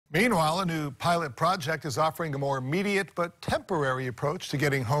Meanwhile, a new pilot project is offering a more immediate but temporary approach to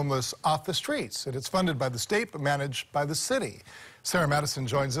getting homeless off the streets. And it's funded by the state but managed by the city. Sarah Madison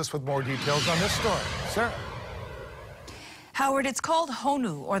joins us with more details on this story. Sarah. Howard, it's called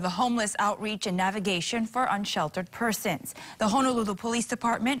HONU, or the Homeless Outreach and Navigation for Unsheltered Persons. The Honolulu Police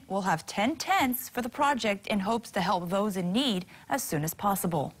Department will have 10 tents for the project in hopes to help those in need as soon as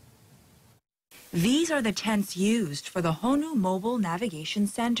possible. These are the tents used for the HONU mobile navigation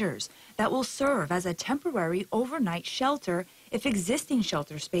centers that will serve as a temporary overnight shelter if existing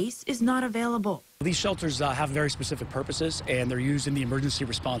shelter space is not available. These shelters have very specific purposes, and they're used in the emergency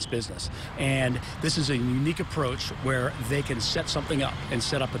response business. And this is a unique approach where they can set something up and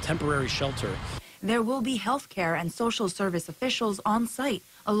set up a temporary shelter. There will be healthcare and social service officials on site,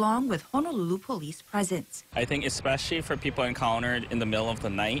 along with Honolulu Police presence. I think especially for people encountered in the middle of the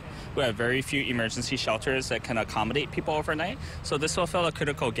night, we have very few emergency shelters that can accommodate people overnight. So this will fill a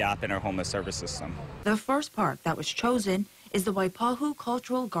critical gap in our homeless service system. The first park that was chosen is the Waipahu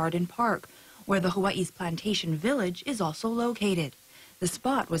Cultural Garden Park, where the Hawaii's Plantation Village is also located. The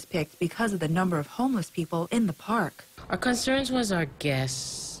spot was picked because of the number of homeless people in the park. Our concerns was our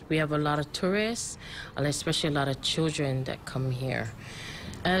guests. We have a lot of tourists, and especially a lot of children that come here.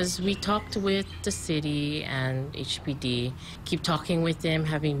 As we talked with the city and HPD, keep talking with them,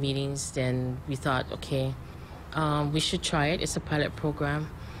 having meetings, then we thought, okay, we should try it. It's a pilot program,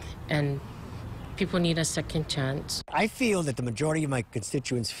 and people need a second chance. I feel that the majority of my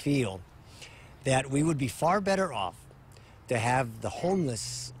constituents feel that we would be far better off to have the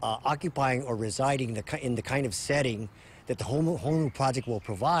homeless occupying or residing in the kind of setting that the HONU project will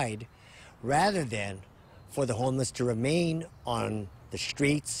provide, rather than for the homeless to remain on the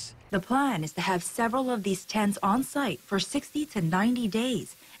streets. The plan is to have several of these tents on site for 60 to 90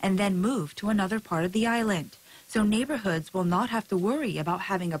 days and then move to another part of the island, so neighborhoods will not have to worry about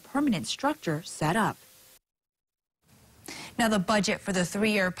having a permanent structure set up. Now, the budget for the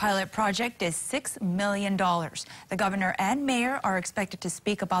 3-year pilot project is $6 million. The governor and mayor are expected to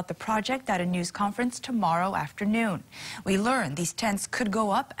speak about the project at a news conference tomorrow afternoon. We learned these tents could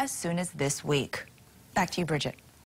go up as soon as this week. Back to you, Bridget.